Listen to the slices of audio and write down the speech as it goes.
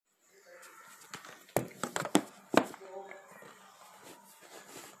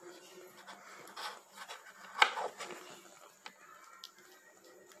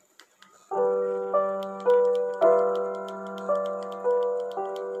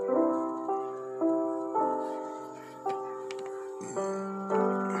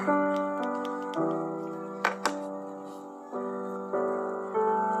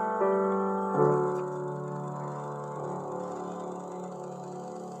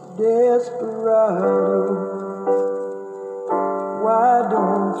Desperado, why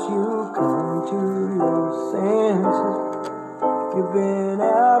don't you come to your senses? You've been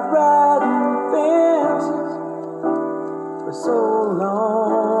out riding fences for so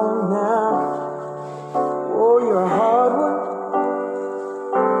long now. Oh, you're a hard one,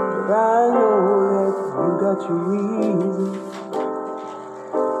 but I know that you got your reasons.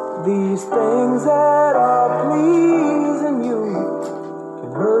 These things that are pleasing you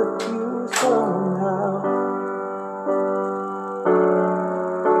can hurt you somehow.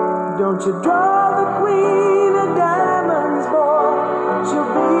 Don't you draw the queen of diamonds, boy. She'll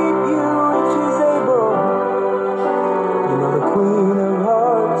beat you if she's able. You know the queen of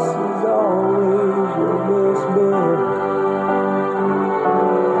hearts is always your best bet.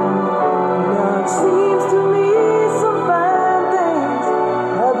 Now it seems to me some fine things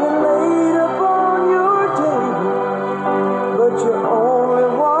have been laid upon your table, but you only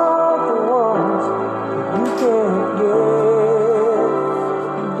want the ones that you can't get.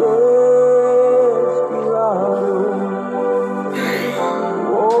 Desperado,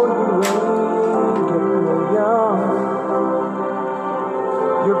 oh, you ain't getting no younger.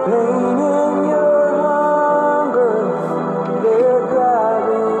 Your pain and your hunger, they're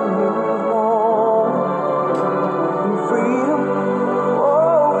driving you home. And freedom,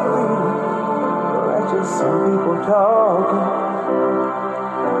 oh freedom, well, that's just some people talking.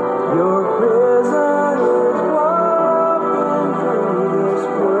 Your prison is walking through this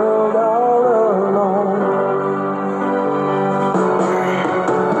world all alone.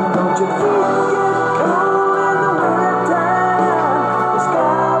 Don't you feel it get cold in the wintertime? The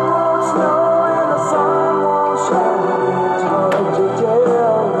sky won't snow and the sun won't shine. It's hard to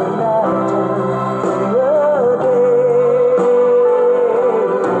tell when night turns to your day.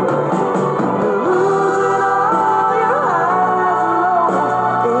 You're losing all your highs and lows.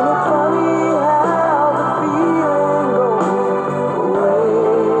 Ain't it funny how the feeling goes away?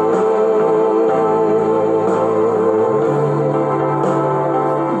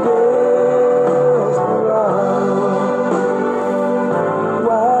 Desperado,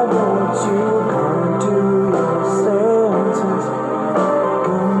 why don't you come to your senses?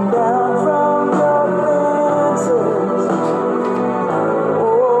 Come down from your fences.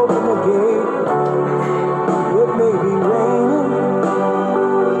 Open the gate. It may be raining,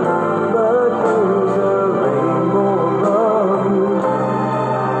 but there's a rainbow above you.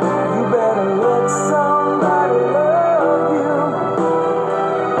 You better let somebody love you.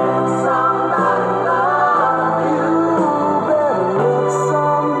 Somebody love you. Better let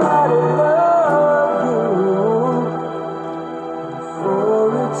somebody love you before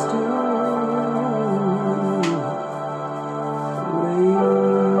it's too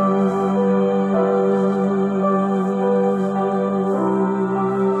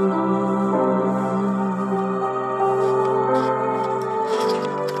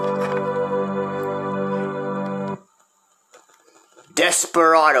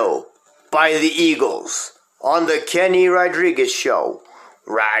Desperado by the Eagles on the Kenny Rodriguez Show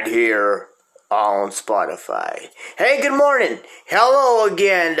right here on Spotify. Hey, good morning. Hello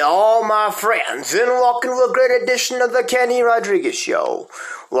again to all my friends and welcome to a great edition of the Kenny Rodriguez Show.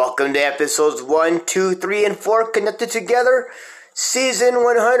 Welcome to episodes 1, 2, 3, and 4 connected together. Season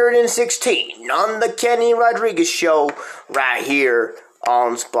 116 on the Kenny Rodriguez Show right here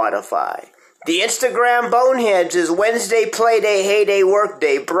on Spotify. The Instagram Boneheads is Wednesday Playday, Heyday,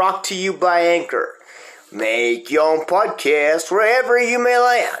 Workday, brought to you by Anchor. Make your own podcast wherever you may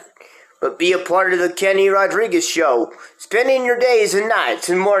land, but be a part of the Kenny Rodriguez Show, spending your days and nights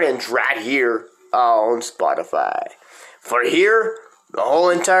and mornings right here on Spotify. For here, the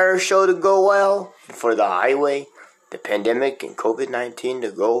whole entire show to go well, and for the highway, the pandemic, and COVID-19 to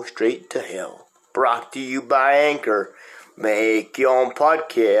go straight to hell. Brought to you by Anchor. Make your own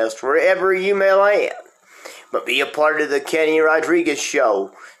podcast wherever you may land, but be a part of the Kenny Rodriguez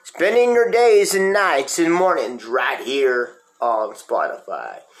Show, spending your days and nights and mornings right here on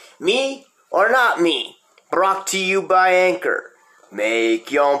Spotify. Me or not me, brought to you by Anchor.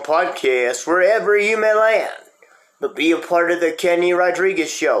 Make your own podcast wherever you may land, but be a part of the Kenny Rodriguez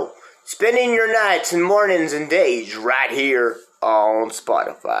Show, spending your nights and mornings and days right here on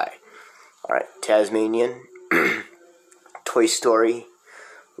Spotify. Alright, Tasmanian, Toy Story,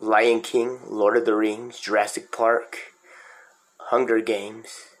 Lion King, Lord of the Rings, Jurassic Park, Hunger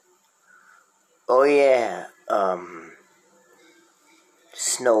Games. Oh yeah,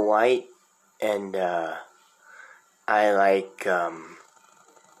 Snow White, and I like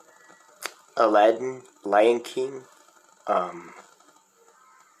Aladdin, Lion King,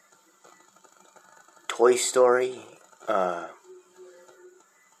 Toy Story,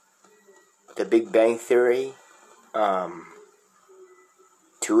 The Big Bang Theory,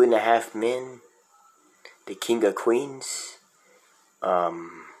 2.5 Men, The King of Queens,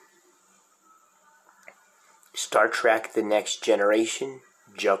 Star Trek The Next Generation,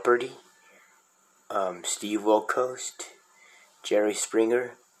 Jeopardy, Steve Wilkos, Jerry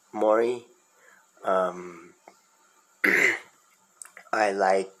Springer, Maury. I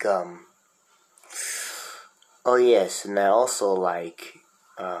like, oh yes, and I also like,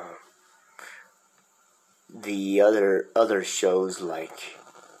 the other shows like,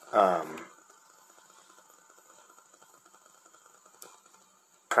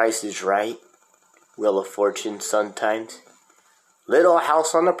 Price is Right, Wheel of Fortune sometimes, Little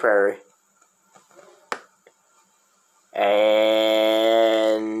House on the Prairie,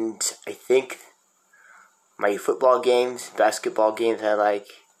 and I think my football games, basketball games I like,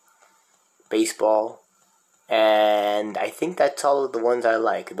 baseball, and I think that's all of the ones I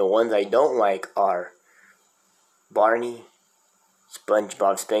like. The ones I don't like are Barney,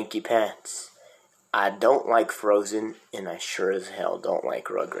 SpongeBob Spanky Pants. I don't like Frozen, and I sure as hell don't like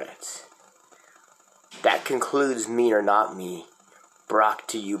Rugrats. That concludes Me or Not Me, brought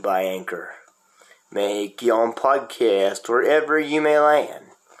to you by Anchor. Make your own podcast wherever you may land,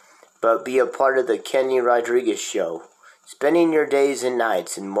 but be a part of the Kenny Rodriguez Show, spending your days and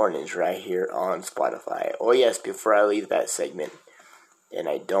nights and mornings right here on Spotify. Oh yes, before I leave that segment, and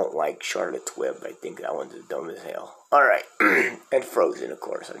I don't like Charlotte's Web. I think that one's as dumb as hell. Alright, and Frozen, of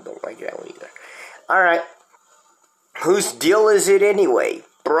course. I don't like that one either. Alright, whose deal is it anyway?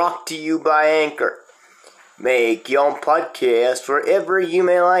 Brought to you by Anchor. Make your own podcast wherever you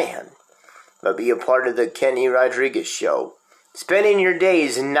may land, but be a part of the Kenny Rodriguez Show, spending your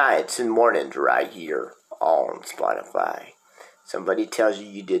days and nights and mornings right here on Spotify. Somebody tells you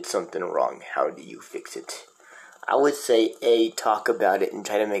you did something wrong. How do you fix it? I would say A, talk about it and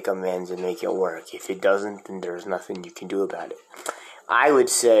try to make amends and make it work. If it doesn't, then there's nothing you can do about it. I would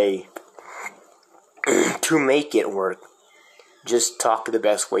say to make it work, just talk the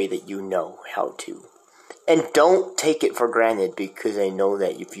best way that you know how to. And don't take it for granted, because I know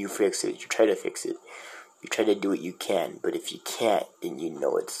that if you fix it, you try to fix it. You try to do what you can, but if you can't, then you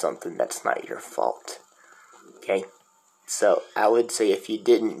know it's something that's not your fault. Okay? So, I would say if you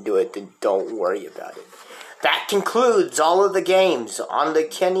didn't do it, then don't worry about it. That concludes all of the games on the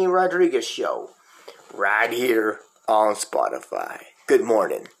Kenny Rodriguez Show, right here on Spotify. Good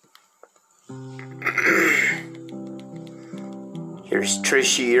morning. Here's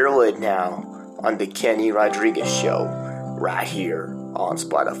Trisha Yearwood now on the Kenny Rodriguez Show, right here on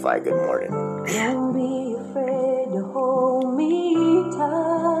Spotify. Good morning. Don't be afraid to hold me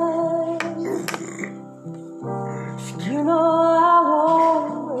tight. You know I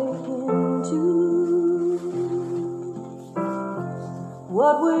won't break into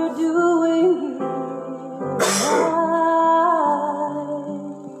what we're doing here tonight.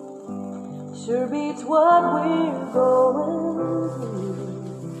 Sure beats what we're going through.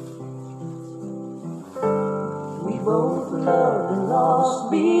 We both loved and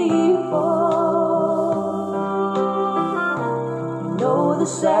lost before. You know the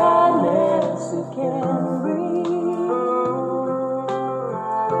sadness it can bring.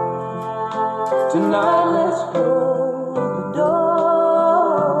 Tonight let's close the door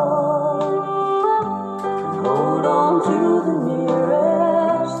and hold on to the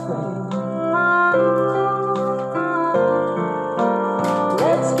nearest thing.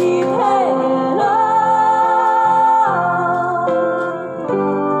 Let's keep hanging on.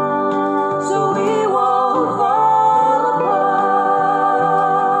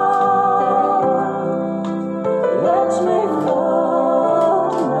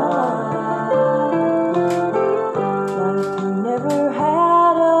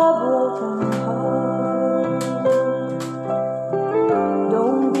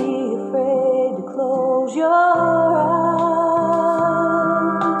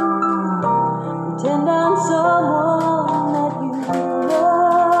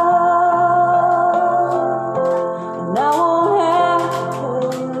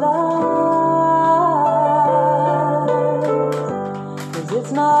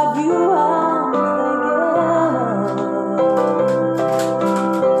 It's not you I'm thinking of.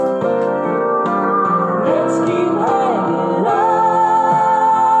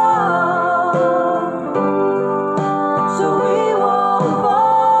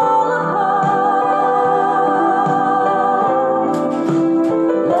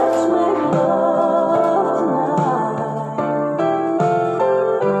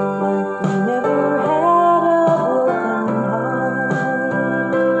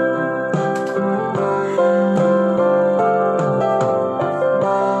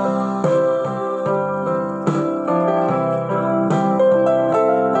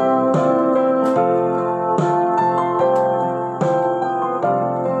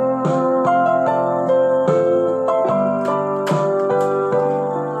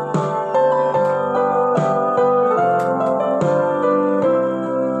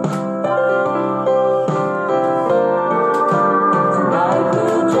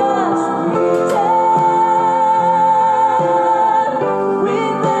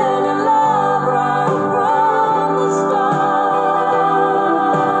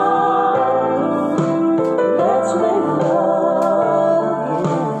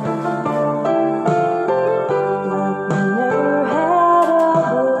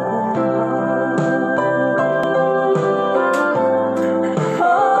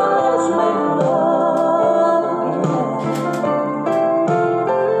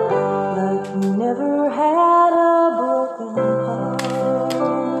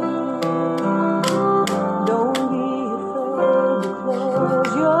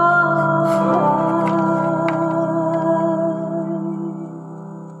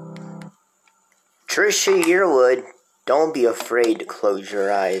 don't be afraid to close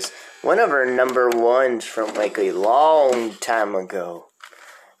your eyes. One of our number ones from like a long time ago.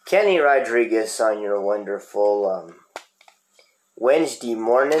 Kenny Rodriguez on your wonderful Wednesday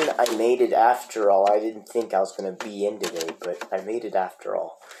morning. I made it after all. I didn't think I was going to be in today, but I made it after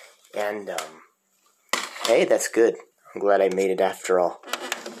all. And hey, that's good. I'm glad I made it after all.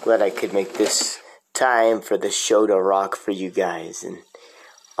 Glad I could make this time for the show to rock for you guys. And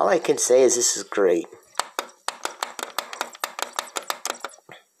all I can say is this is great.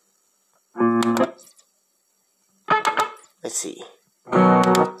 Let's see.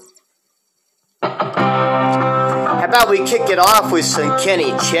 How about we kick it off with some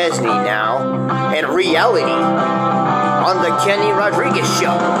Kenny Chesney now and Reality on the Kenny Rodriguez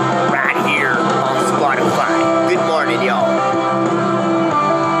Show right here on Spotify. Good morning, y'all.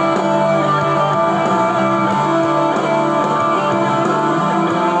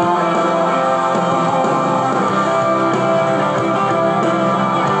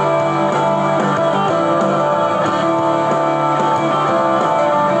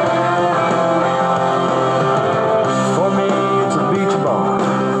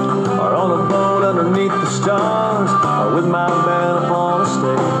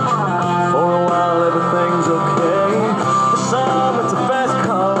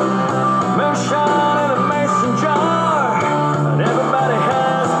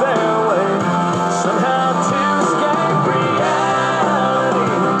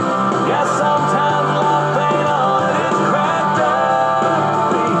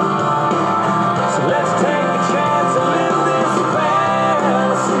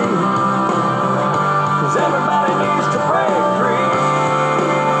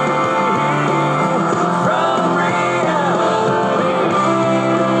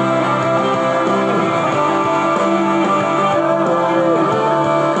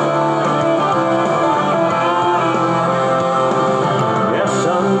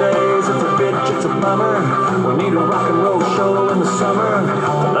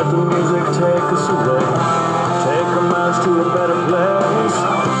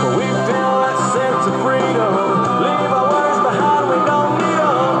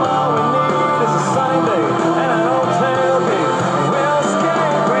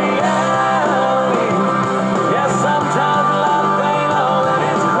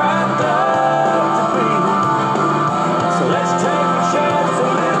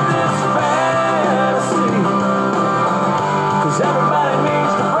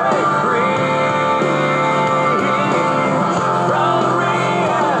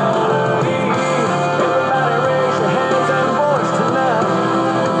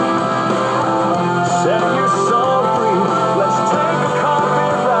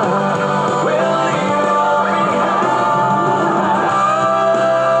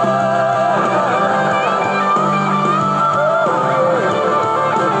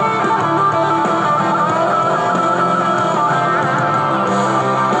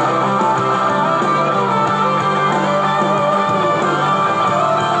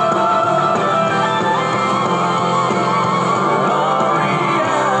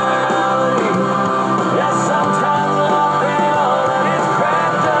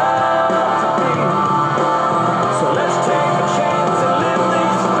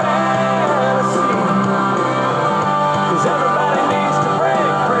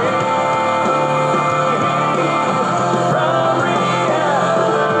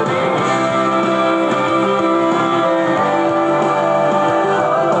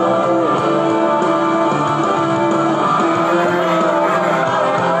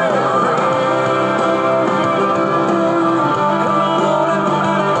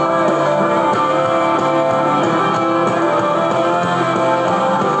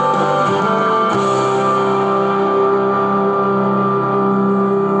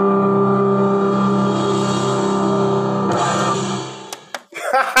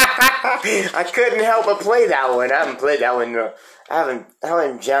 I couldn't help but play that one. I haven't played that one. I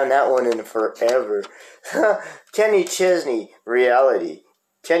haven't jammed that one in forever. Kenny Chesney, Reality.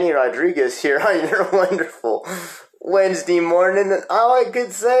 Kenny Rodriguez here on your wonderful Wednesday morning. And all I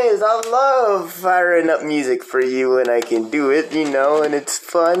could say is I love firing up music for you when I can do it, you know, and it's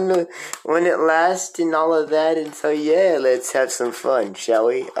fun when it lasts and all of that. And so, yeah, let's have some fun, shall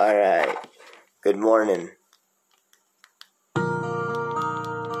we? All right. Good morning.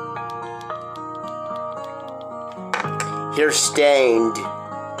 You're Stained,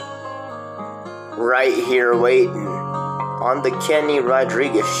 right here waiting on the Kenny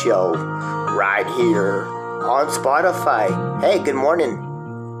Rodriguez Show, right here on Spotify. Hey, good morning.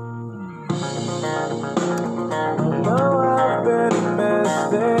 No, I've been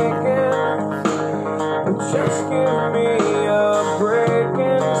mistaken. Just give me a break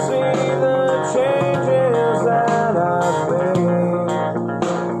and see the changes that I've made.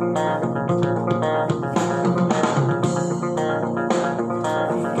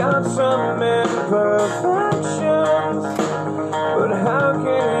 Got some imperfections, but how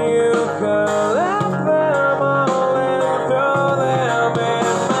can you collect them all and throw them in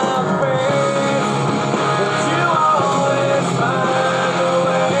my face? But you always find a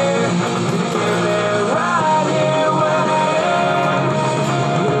way to keep me right here waiting.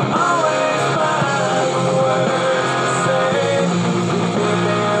 You always find the words to say to keep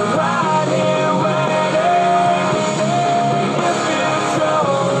me right here waiting. If you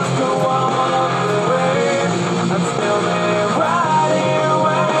chose to walk away, I'd still be right here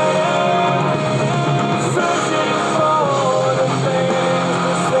waiting, searching for the things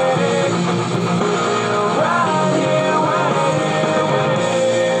to say to keep you right here waiting.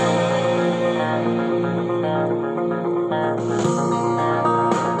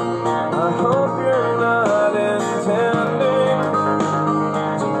 I hope you're not intending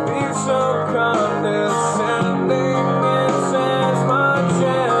to be so condescending. It's as much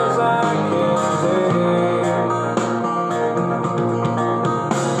as I can take.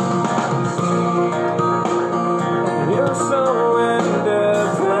 You're so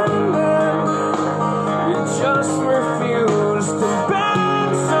independent, you just refuse to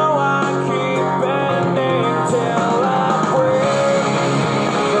bend, so I keep bending till I break.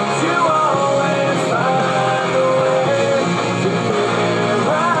 But you always find a way to keep me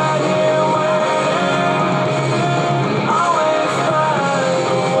right here waiting. Always find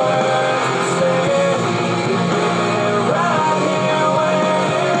the words to say to keep me right here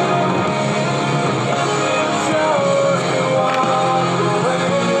waiting. If you chose to walk away,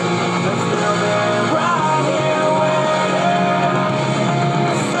 I'd still be right here waiting,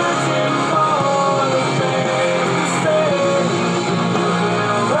 searching for the things to say to keep me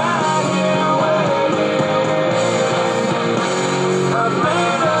right here waiting. I've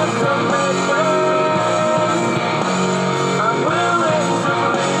made a commitment, I'm willing to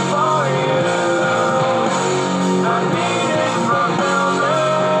bleed for you. I need it for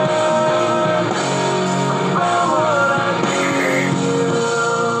building. Where would I need you?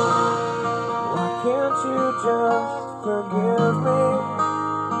 Why can't you just forgive me?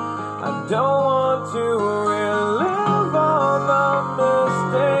 I don't want to relive all the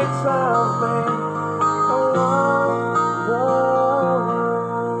mistakes I've made along the way.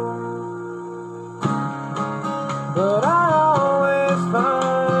 But I always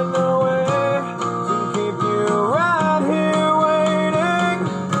find a way to keep you right here waiting.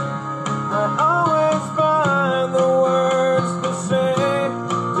 I always find the words to say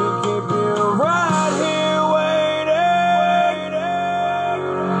to keep you right here waiting.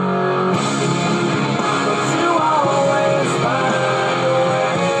 But you always find a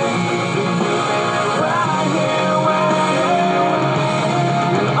way to keep me right here waiting.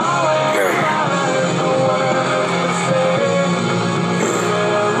 You always find the words to say to keep me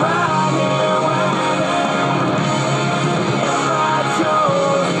right here waiting. If I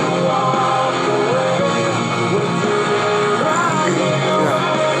chose to walk away, would you be right here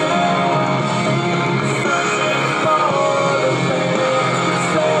waiting, searching for the things to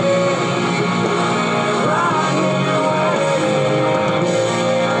say to keep me right here waiting?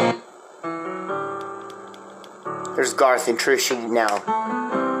 There's Garth and Trishy now.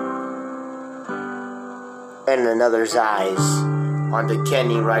 And Another's Eyes on the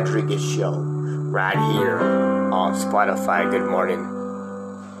Kenny Rodriguez Show. Right here on Spotify. Good morning.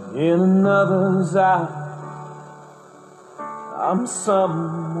 In another's eye, I'm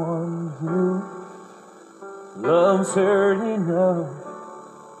someone who loves her enough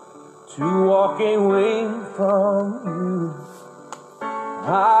to walk away from you.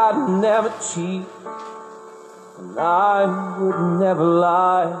 I'd never cheat, and I would never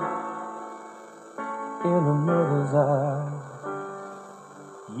lie. In another's eye,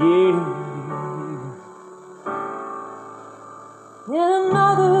 yeah. In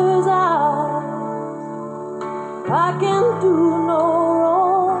another's eyes, I can do no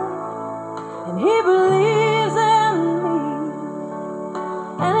wrong, and he believes in me,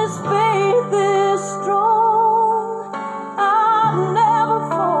 and his faith is strong. I'll never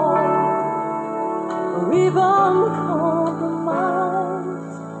fall or even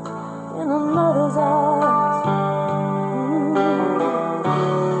compromise in another's eyes.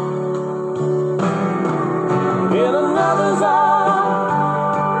 In another's eyes,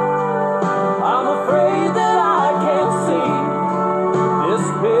 I'm afraid that I can't see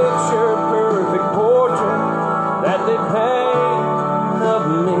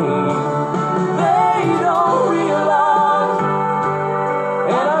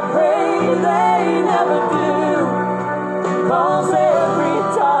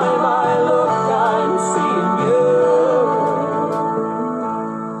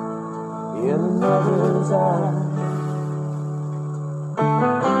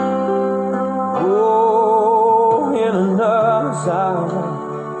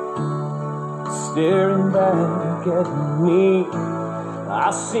staring back at me. I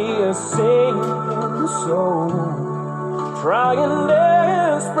see a sinking soul trying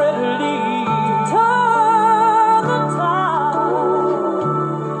desperately to turn the tide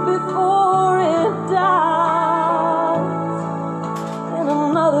before it dies in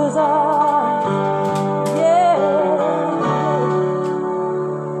another's eyes. Yeah.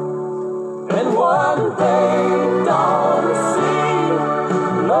 And one day dawn to see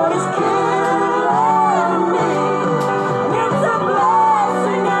Lord is killing me. And it's a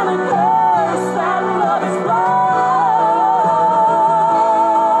blessing and a curse that love is blind.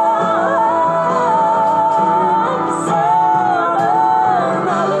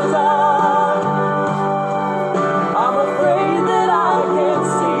 Another's eye. I'm afraid that I can't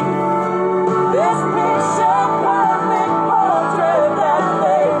see this picture perfect portrait that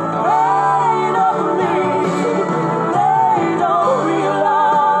they paint of me. They don't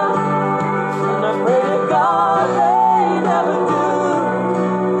realize, and I pray to God they never do.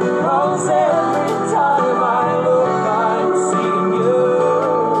 'Cause every time I look, I'm seeing you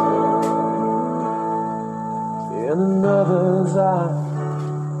in another's eye.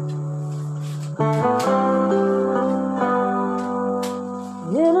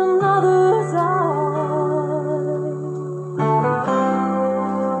 In another's eye.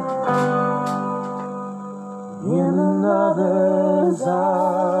 In another's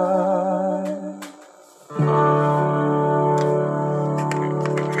eye.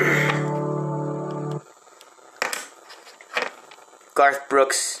 Garth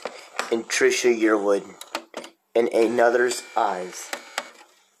Brooks and Trisha Yearwood in Another's Eyes.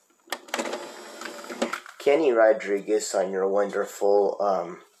 Kenny Rodriguez on your wonderful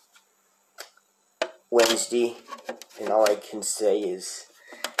Wednesday, and all I can say is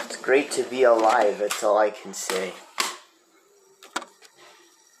it's great to be alive. That's all I can say.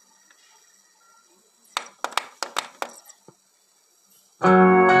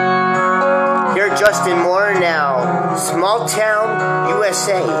 Hear Justin Moore now, Small Town,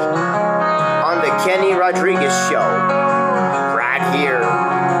 USA, on the Kenny Rodriguez Show, right here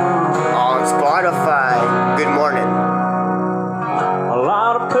on Spotify. Good morning. A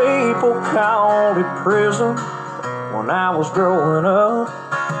lot of people called it prison when I was growing up,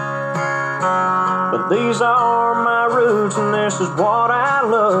 but these are my roots and this is what I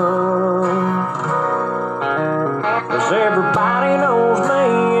love. 'Cause everybody knows me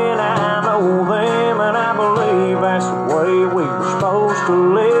and I know them, and I believe that's the way we were supposed to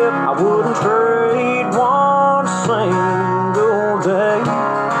live. I wouldn't trade one single day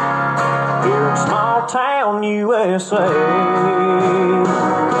here in small town USA.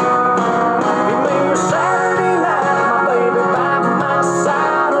 Give me a Saturday night, my baby by my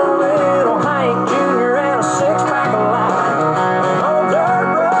side, a little Hank Jr. and a six-pack of light, an old dirt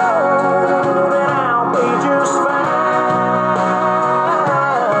road, and I'll be just fine.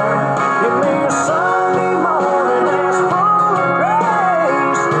 Give me a Sunday morning that's full of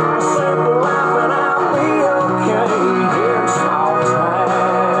grace, a simple life, and I'll be okay here in small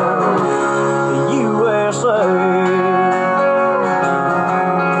town USA.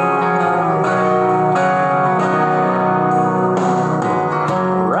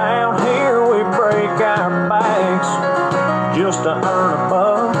 Around here we break our backs just to earn a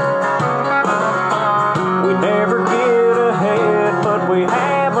buck. We never get ahead, but we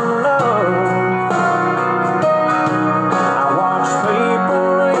have enough. I watch people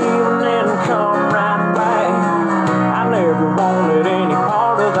leave and then come right back. I never wanted any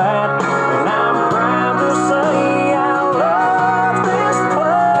part of that, and I'm proud to say I love this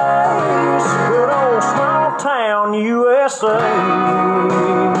place. Good old small town USA.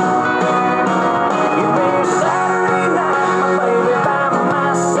 Give me a Saturday night, my baby by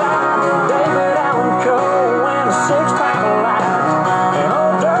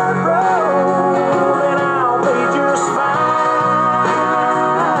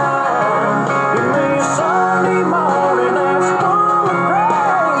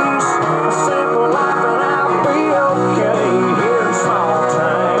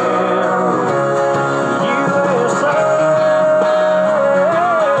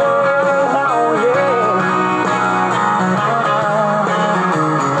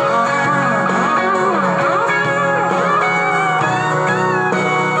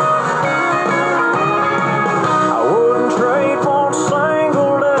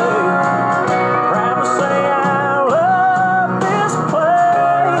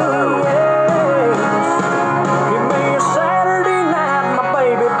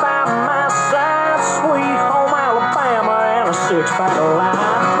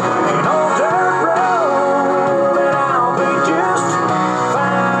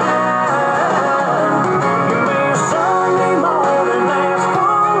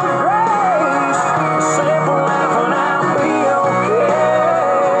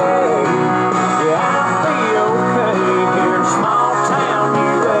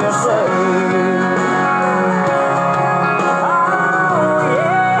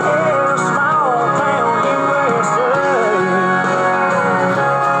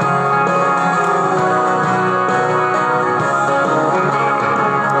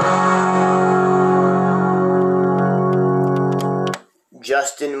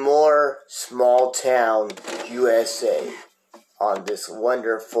Justin Moore, Small Town, USA, on this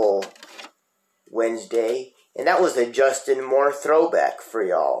wonderful Wednesday. And that was a Justin Moore throwback for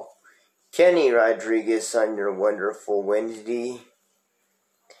y'all. Kenny Rodriguez on your wonderful Wednesday.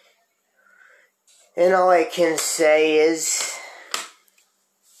 And all I can say is,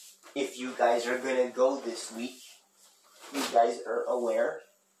 if you guys are going to go this week, you guys are aware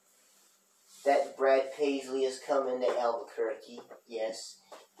that Brad Paisley is coming to Albuquerque. Yes,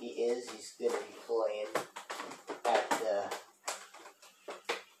 he is. He's going to be playing at the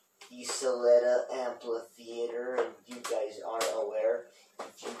Isoleta Amphitheater, and you guys are aware.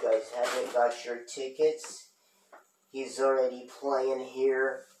 If you guys haven't got your tickets, he's already playing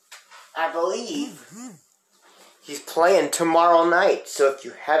here. I believe he's playing tomorrow night. So if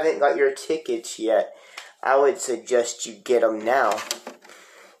you haven't got your tickets yet, I would suggest you get them now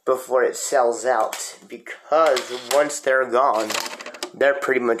before it sells out, because once they're gone, they're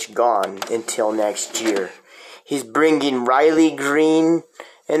pretty much gone until next year. He's bringing Riley Green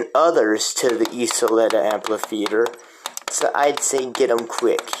and others to the Isoleta Amphitheater, so I'd say get them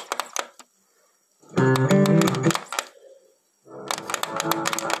quick.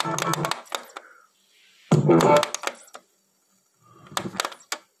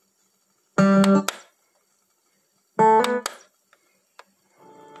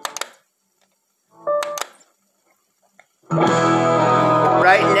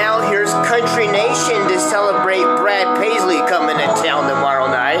 Right now, here's Country Nation to celebrate Brad Paisley coming to town tomorrow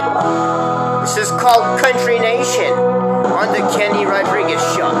night. This is called Country Nation on the Kenny Rodriguez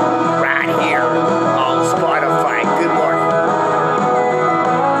Show, right here on Spotify. Good morning.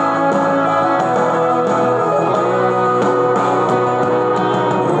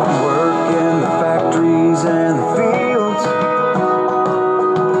 Work in the factories and the fields,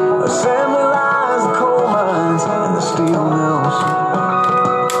 assembly lines, the coal mines, and the steel mills.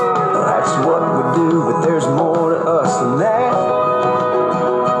 That's what we do, but there's more to us than that.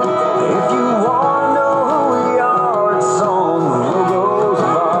 If you want to know who we are, it's on the logos of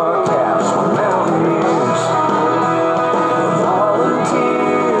our caps. We're mountaineers, we're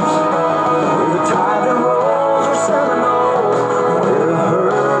volunteers, we're the tide that rolls our Seminole, we're the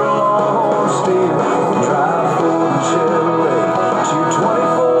herd along steer, we drive Ford and Chevrolet,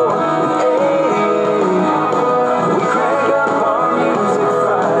 224 and 88. We crank up our music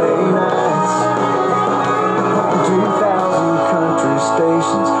Friday nights on 2,000 country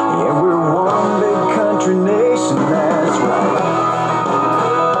stations. Yeah, we're one big country nation, that's right.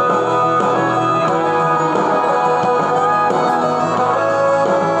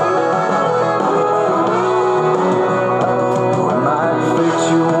 We might fix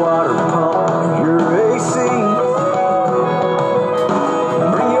your water pump or your AC,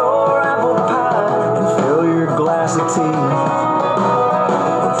 bring your apple pie and fill your glass of tea.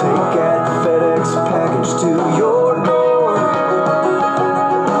 We'll take that FedEx package to your door.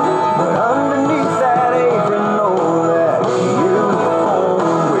 But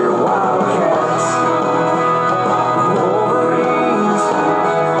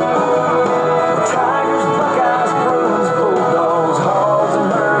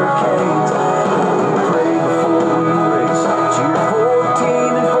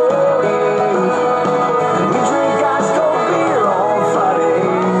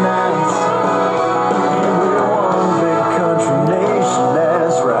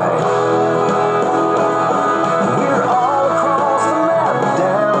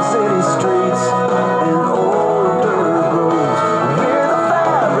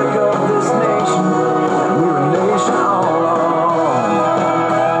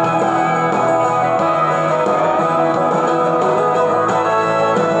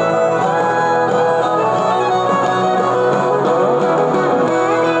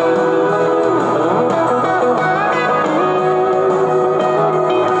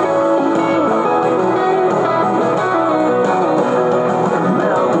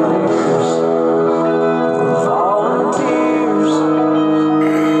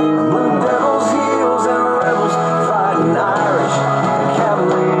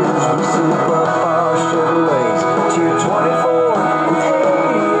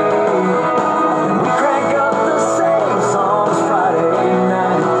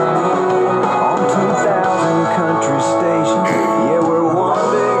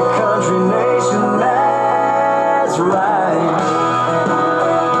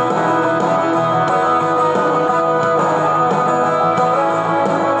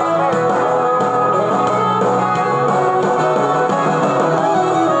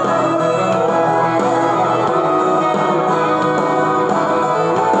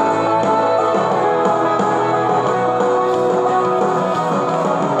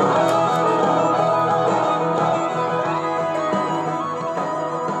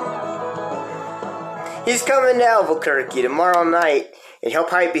He's coming to Albuquerque tomorrow night, and he'll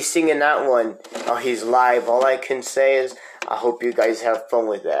probably be singing that one. Oh, he's live. All I can say is, I hope you guys have fun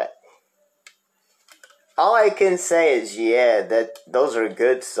with that. All I can say is, yeah, those are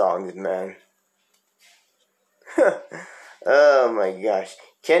good songs, man. Oh my gosh.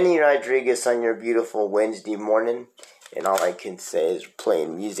 Kenny Rodriguez on your beautiful Wednesday morning. And all I can say is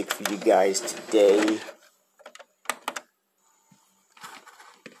playing music for you guys today.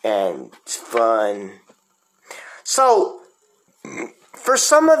 And it's fun. So, for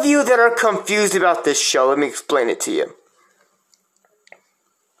some of you that are confused about this show, let me explain it to you.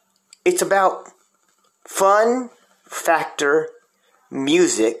 It's about fun, factor,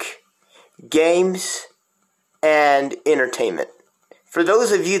 music, games, and entertainment. For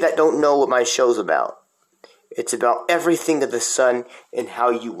those of you that don't know what my show's about, it's about everything of the sun and how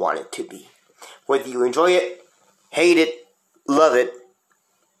you want it to be. Whether you enjoy it, hate it, love it,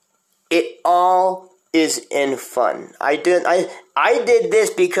 it all is in fun. I did this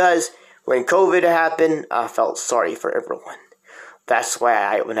because when COVID happened, I felt sorry for everyone. That's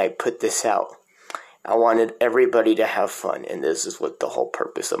why when I put this out, I wanted everybody to have fun, and this is what the whole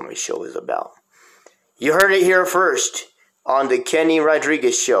purpose of my show is about. You heard it here first on the Kenny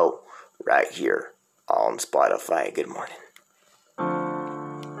Rodriguez Show, right here on Spotify. Good morning.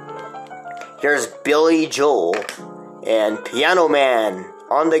 Here's Billy Joel and Piano Man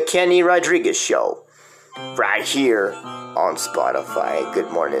on the Kenny Rodriguez Show, right here on Spotify.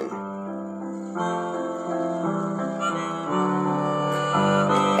 Good morning.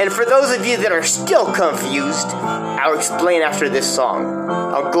 And for those of you that are still confused, I'll explain after this song.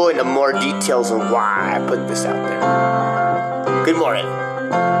 I'll go into more details on why I put this out there. Good morning.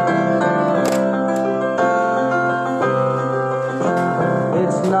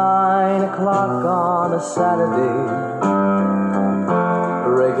 It's 9 o'clock on a Saturday. A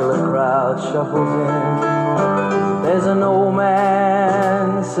regular crowd shuffles in. There's an old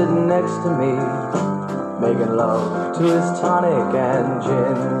man sitting next to me, making love to his tonic and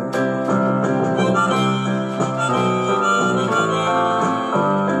gin.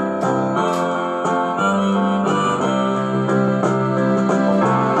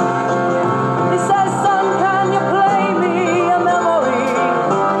 He says, son, can you play me a memory?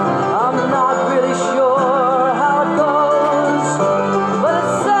 I'm not really sure how it goes, but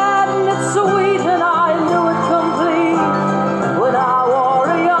it's sad and it's sweet and I knew it complete when I wore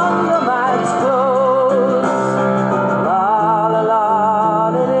a younger man's clothes. La la la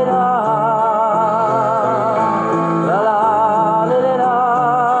da da da, la la da da da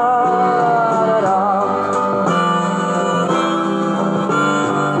da.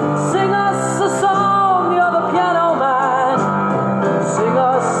 Sing us a song, you're the piano man. Sing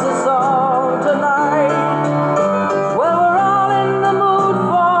us a song tonight. Well, we're all in the mood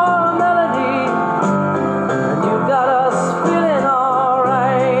for a melody, and you got us feeling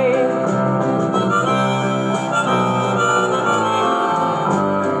alright.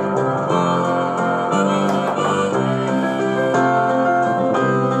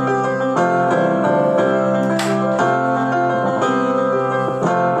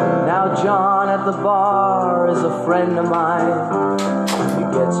 Now John at the bar is a friend of mine. He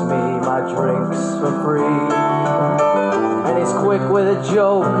gets me my drinks for free, and he's quick with a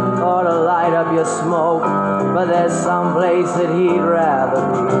joke or to light up your smoke, but there's some place that he'd rather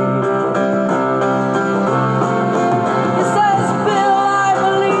be. He says, Bill, I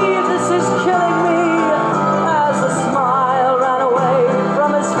believe this is killing me, as a smile ran away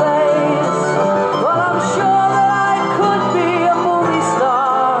from his face. Well, I'm sure that I could be a movie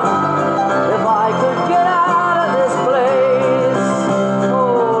star if I could get out of this place.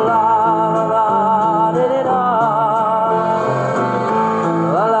 Oh, la la da da da,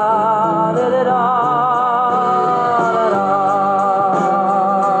 la la da da da da.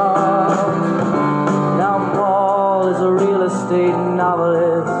 Now Paul is a real estate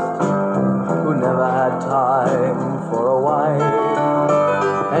novelist who never had time for a wife,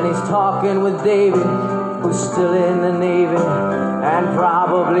 and he's talking with David, who's still in the Navy and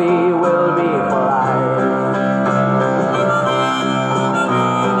probably will be for life.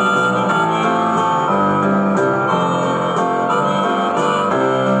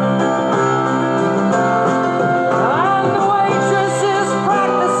 And the waitress is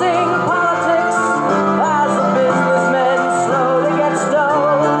practicing politics as the businessmen slowly get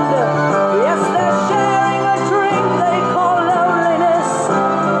stoned. Yes, they're sharing a drink they call loneliness,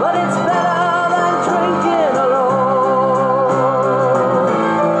 but it's better than drinking alone.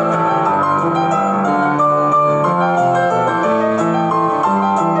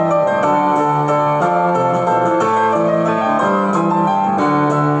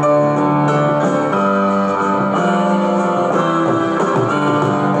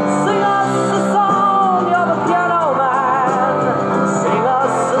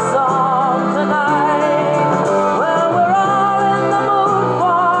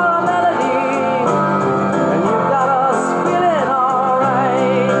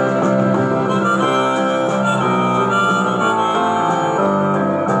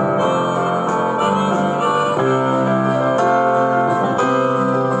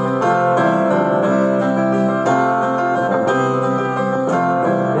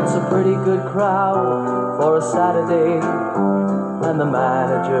 good crowd for a Saturday, and the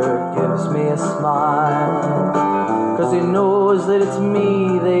manager gives me a smile, 'cause he knows that it's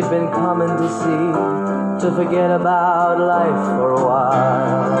me they've been coming to see, to forget about life for a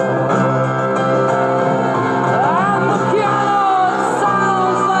while. And the piano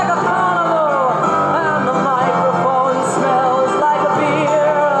sounds like a carnival, and the microphone smells like a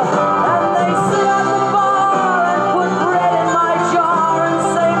beer, and they sit at the bar and put bread in my jar and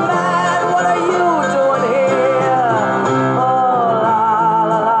say, "Man, what are you doing here?" Oh, la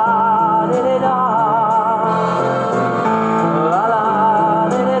la la, di-di-da. La la,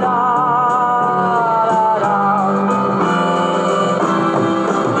 di-di-da, da-da.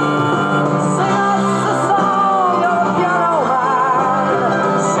 Sing us a song, you're a piano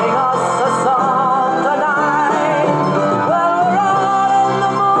man. Sing us a song tonight. Well, we're all in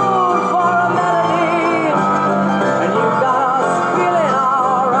the mood for a melody, and you got us feeling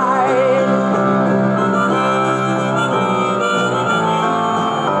alright.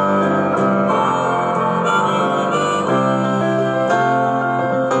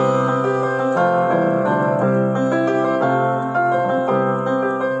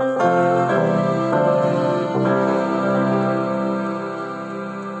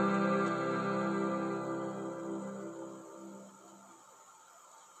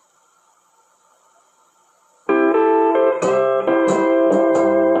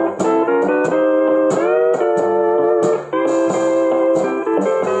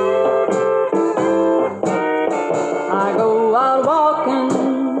 I go out walking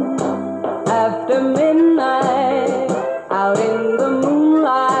after midnight, out in the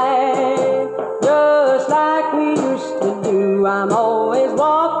moonlight, just like we used to do. I'm always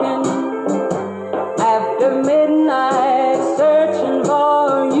walking after midnight, searching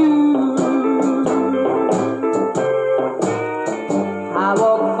for you. I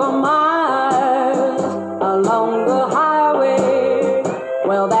walk for miles along the highway.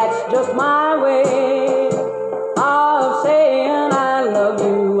 Well, that's just my way of saying I love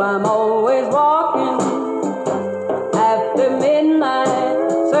you. I'm always walking after midnight,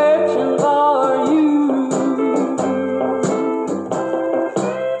 searching for you.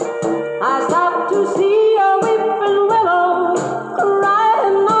 I stopped to see a weeping willow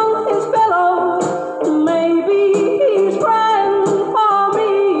crying on his pillow. Maybe he's crying for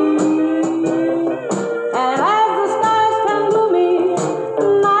me. And as the skies turn gloomy,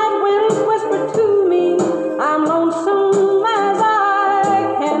 night winds whisper to me, I'm lonesome as I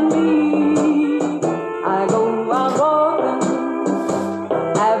can be. I go out walking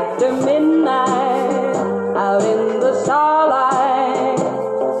after midnight, out in the starlight,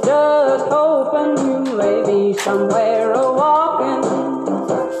 just hoping you may be somewhere a-walking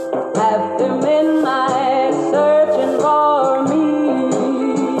after midnight, searching for me.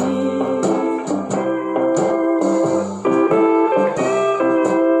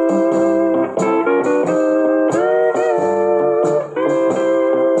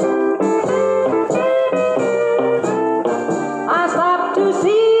 I stopped to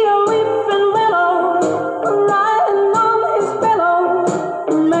see a weeping willow crying on his pillow.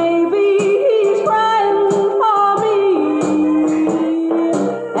 Maybe he's crying for me.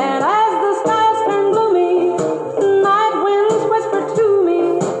 And as the skies turn gloomy, night winds whisper to me,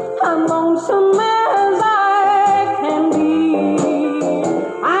 I'm lonesome as I can be.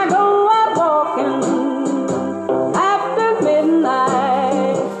 I go out walking after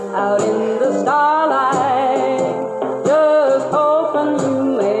midnight, out in the starlight, just hoping you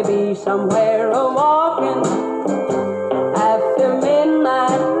may be somewhere a-walking after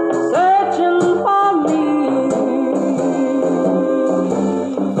midnight, searching for me.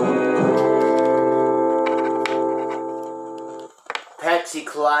 Patsy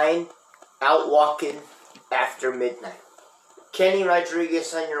Cline, Out Walking After Midnight. Kenny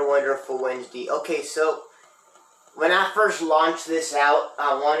Rodriguez on your wonderful Wednesday. Okay, so when I first launched this out,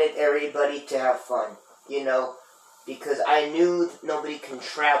 I wanted everybody to have fun, you know, because I knew that nobody can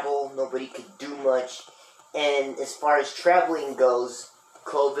travel, nobody could do much, and as far as traveling goes,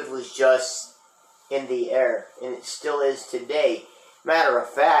 COVID was just in the air, and it still is today. Matter of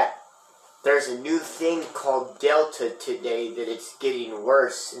fact, there's a new thing called Delta today that it's getting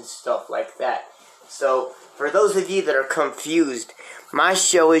worse and stuff like that. So, for those of you that are confused, my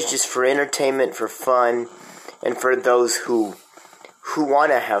show is just for entertainment, for fun, and for those who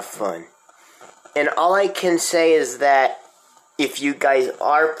want to have fun. And all I can say is that if you guys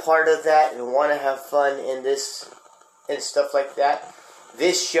are part of that and want to have fun in this and stuff like that,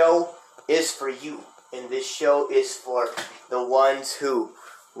 this show is for you. And this show is for the ones who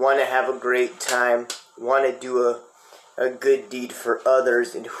want to have a great time, want to do a good deed for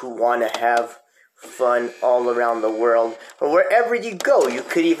others and who want to have fun all around the world or wherever you go. You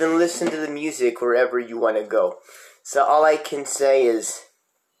could even listen to the music wherever you want to go. So all I can say is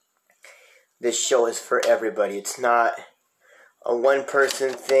this show is for everybody. It's not a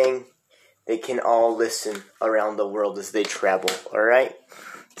one-person thing. They can all listen around the world as they travel, alright?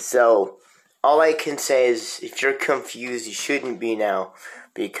 So, all I can say is, if you're confused, you shouldn't be now,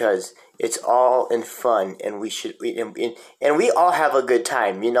 because it's all in fun, and we all have a good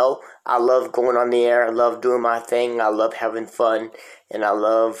time, you know? I love going on the air, I love doing my thing, I love having fun, and I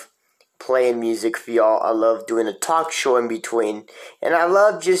love playing music for y'all, I love doing a talk show in between, and I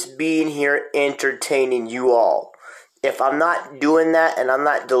love just being here entertaining you all. If I'm not doing that and I'm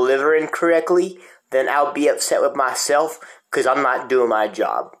not delivering correctly, then I'll be upset with myself because I'm not doing my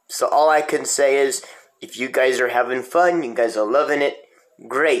job. So all I can say is, if you guys are having fun, you guys are loving it,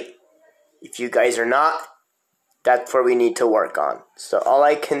 great. If you guys are not, that's where we need to work on. So all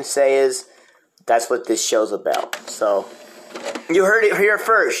I can say is, that's what this show's about. So, you heard it here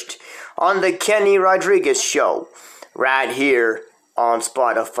first on the Kenny Rodriguez Show, right here on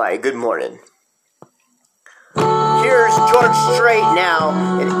Spotify. Good morning. Here's George Strait now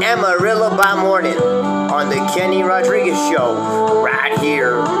and Amarillo by Morning on the Kenny Rodriguez Show right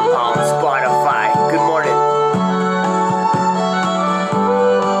here on Spotify. Good morning.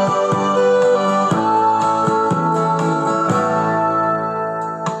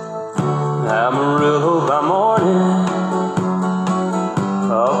 Amarillo by morning,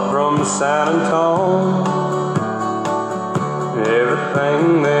 up from San Antonio.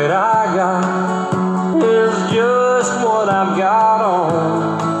 Everything that I got is just what I've got on.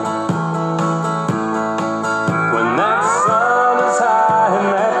 When that sun is high in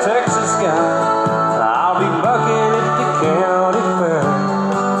that Texas sky, I'll be bucking at the county fair.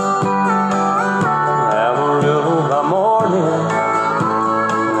 Amarillo by morning,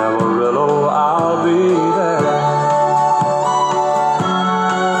 Amarillo, I'll be there.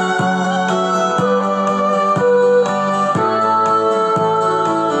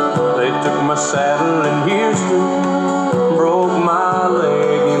 They took my saddle in Houston, broke my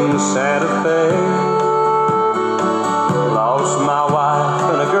leg in Santa Fe, lost my wife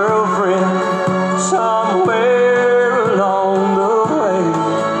and a girlfriend somewhere along the way.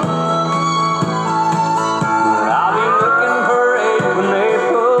 I'll be looking for aid when they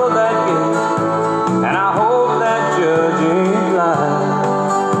pull that gate, and I hope that judge ain't lying.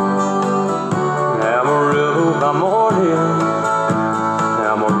 Amarillo by morning,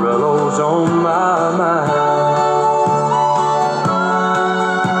 Amarillo's on my mind.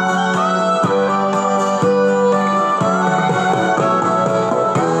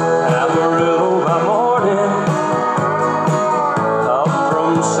 Amarillo by morning, up from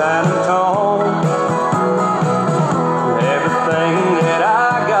San Antonio. Everything that I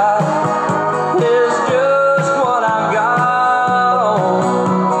got is just what I've got on.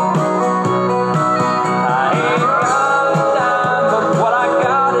 I ain't got a dime, but what I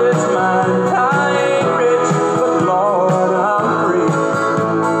got is mine. I ain't rich, but Lord, I'm free.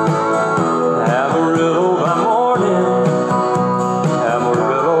 Amarillo by morning,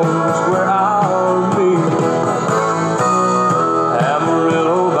 Amarillo's where I'll be.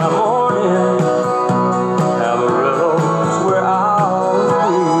 Amarillo by morning, Amarillo's where I'll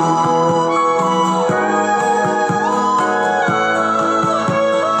be.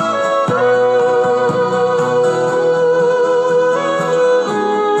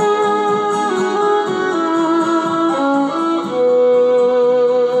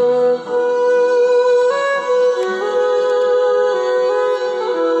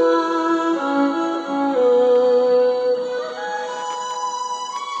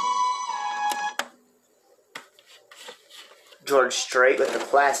 George Strait with the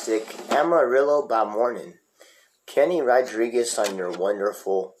classic Amarillo by Morning. Kenny Rodriguez on your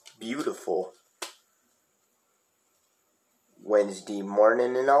wonderful, beautiful Wednesday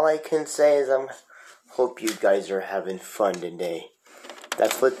morning. And all I can say is I hope you guys are having fun today.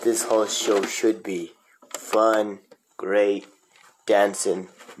 That's what this whole show should be. Fun, great, dancing,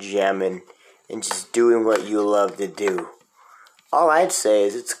 jamming, and just doing what you love to do. All I'd say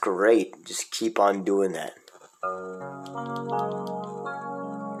is it's great. Just keep on doing that.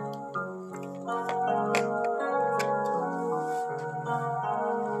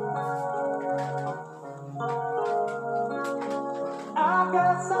 I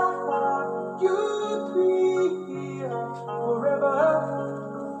guess I thought you'd be here forever.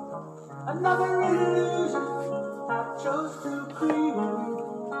 Another illusion I chose to create.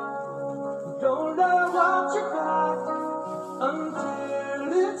 Don't love what you got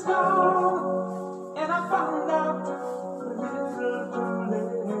until it's gone. And I found out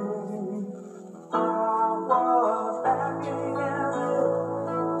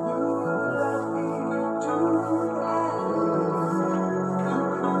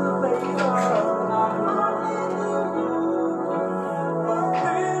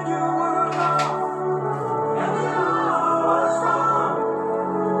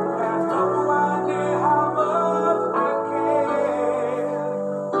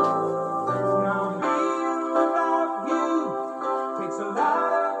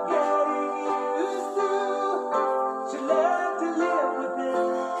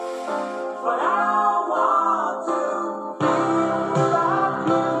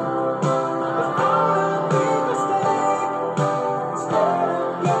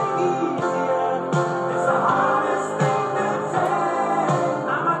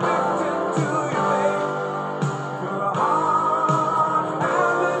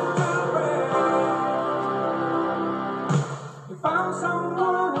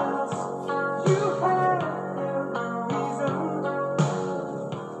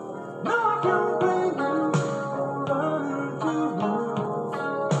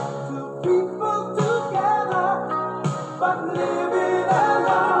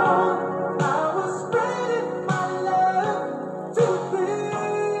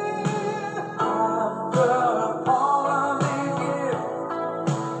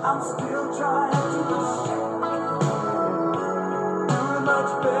I'm still trying to do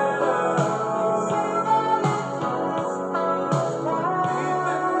much better.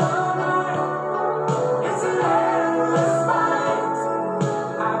 It's an endless fight.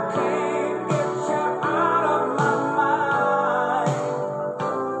 I can't get you out of my mind.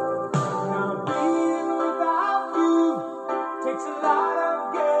 Now being without you takes a lot of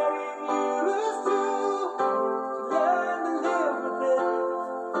getting used to learn to live with it.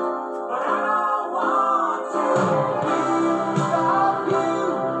 But I don't want to be without you.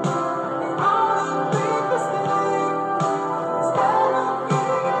 All the deepest thing, instead of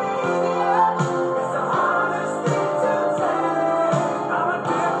getting easier, it's the hardest thing to say. I'm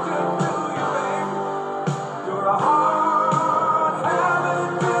addicted to you, babe. You're a hard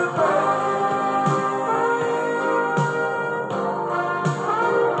habit to break.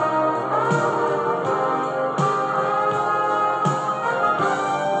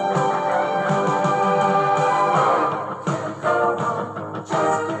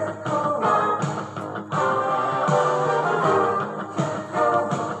 Just can't go on.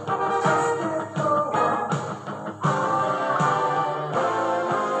 Just can't go on.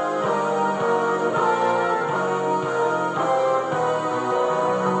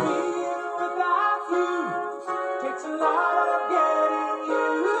 Being without you takes a lot of getting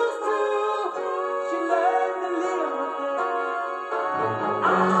used to. She learned to live with it.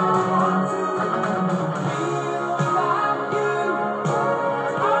 I don't want to be without you.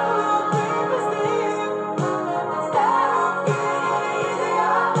 All the deepest thing, instead of getting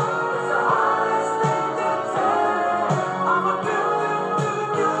easier, it's the hardest thing to say. I'm addicted to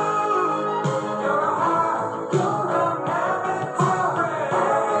you. You're a habit to break.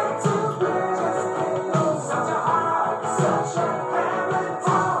 Just can't go such a habit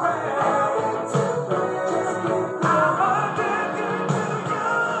to break. Just can't. I'm addicted to you.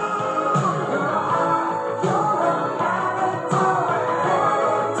 You're a habit to break.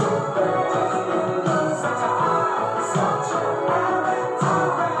 Such a habit to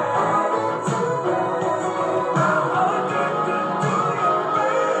break. I'm addicted to you,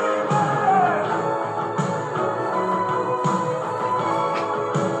 baby.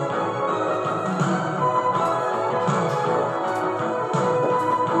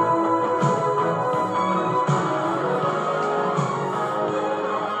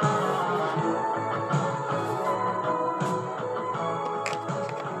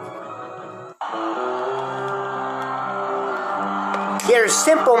 Here's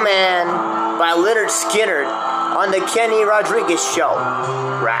Simple Man by Leonard Skinner on the Kenny Rodriguez Show,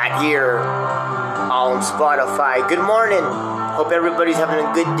 right here on Spotify. Good morning. Hope everybody's having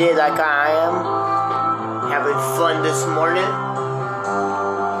a good day like I am. Having fun this morning.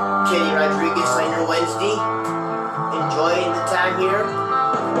 Kenny Rodriguez on your Wednesday. Enjoying the time here.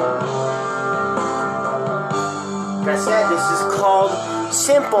 Like I said, this is called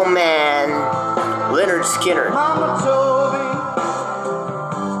Simple Man, Leonard Skinner. Mama told me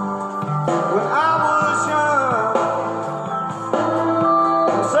when I was young,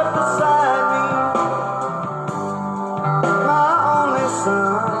 sit beside me, my only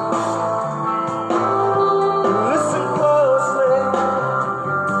son. Listen closely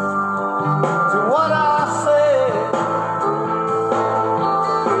to what I say.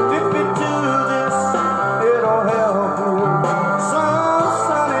 If you do this, it'll help you some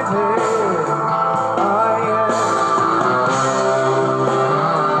sunny day. Oh yeah.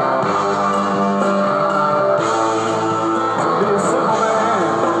 Be a simple man.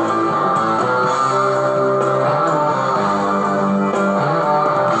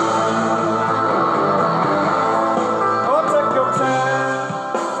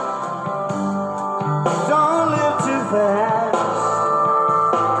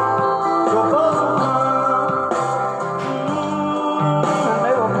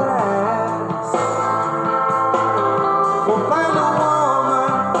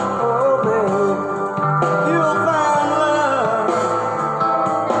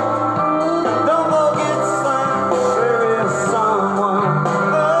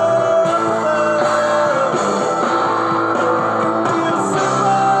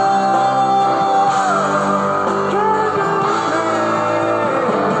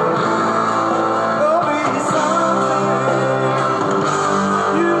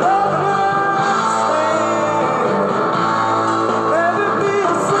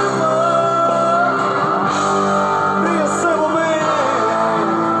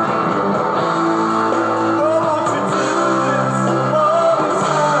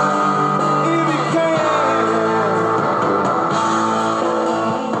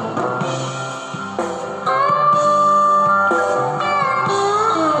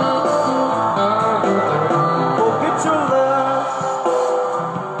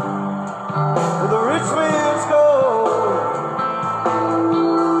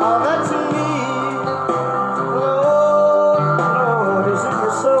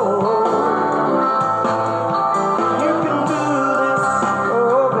 You can do this,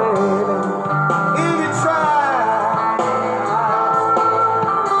 oh baby, if you try.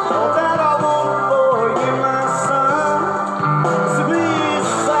 All that I want for you, my son, is to be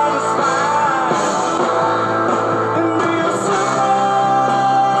satisfied and be a simple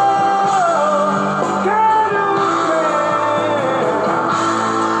kind of man.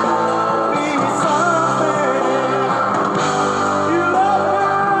 Be something you love and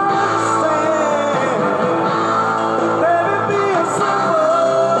understand. Baby, be a simple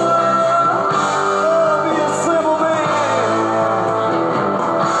man.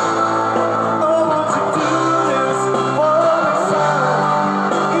 Oh, won't you do this for me, son,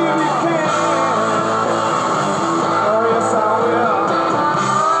 if you can? Oh, yes, I will.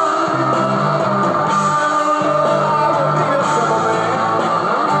 I will be a simple man.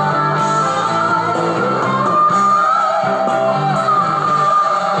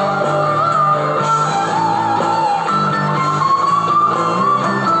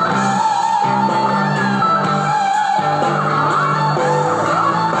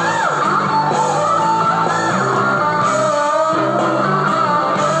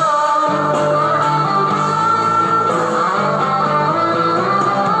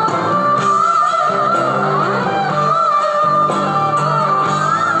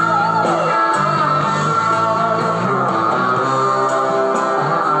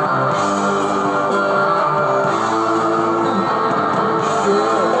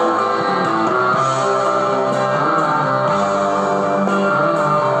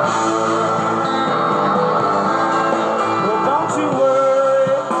 Well, don't you worry,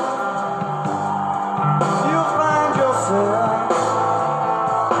 you'll find yourself.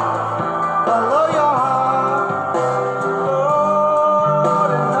 Follow your heart,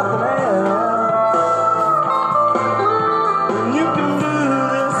 Lord, and nothing else. And you can do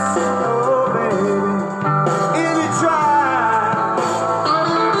this, oh baby, if you try.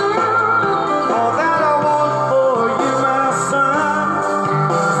 All that I want for you, my son,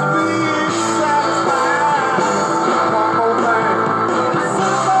 is to be satisfied. One more thing.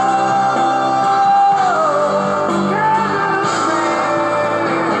 Simple kind of man.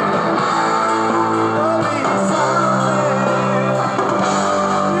 Oh, be something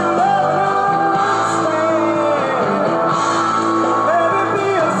you love and understand. Baby, be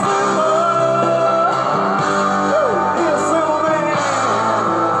a simple man.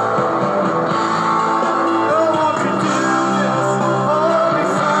 Oh, won't you do this for me,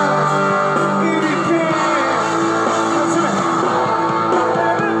 son, if you can? Listen to me.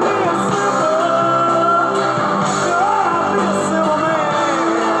 Baby, be a simple man.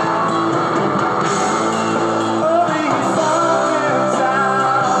 Oh, be something,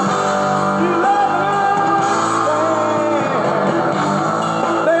 child, you love and understand.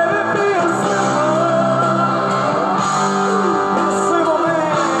 Baby, be a simple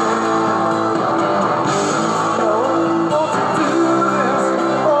man. Oh, won't you do this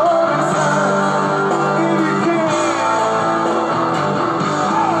for me, son, if you can?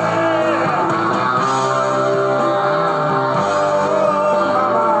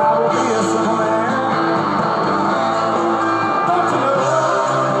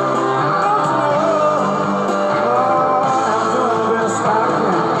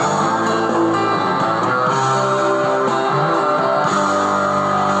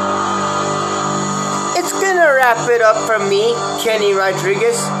 It's gonna wrap it up from me, Kenny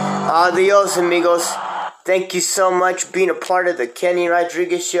Rodriguez. Adios, amigos. Thank you so much for being a part of the Kenny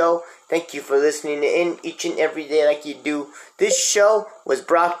Rodriguez Show. Thank you for listening in each and every day like you do. This show was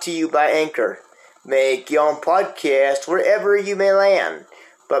brought to you by Anchor. Make your own podcast wherever you may land.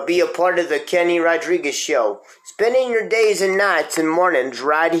 But be a part of the Kenny Rodriguez Show. Spending your days and nights and mornings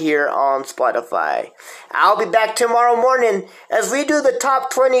right here on Spotify. I'll be back tomorrow morning as we do the top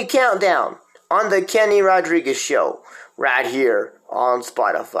 20 countdown on the Kenny Rodriguez Show right here on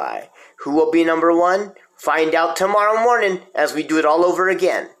Spotify. Who will be number one? Find out tomorrow morning as we do it all over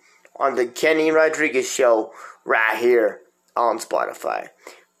again on the Kenny Rodriguez Show right here on Spotify.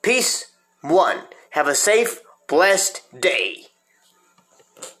 Peace. One. Have a safe, blessed day.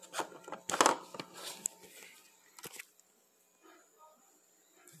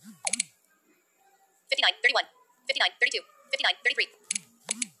 59, 31, 59, 32, 59, 33,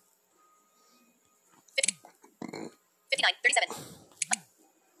 59, 37.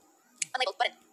 Unlabeled button.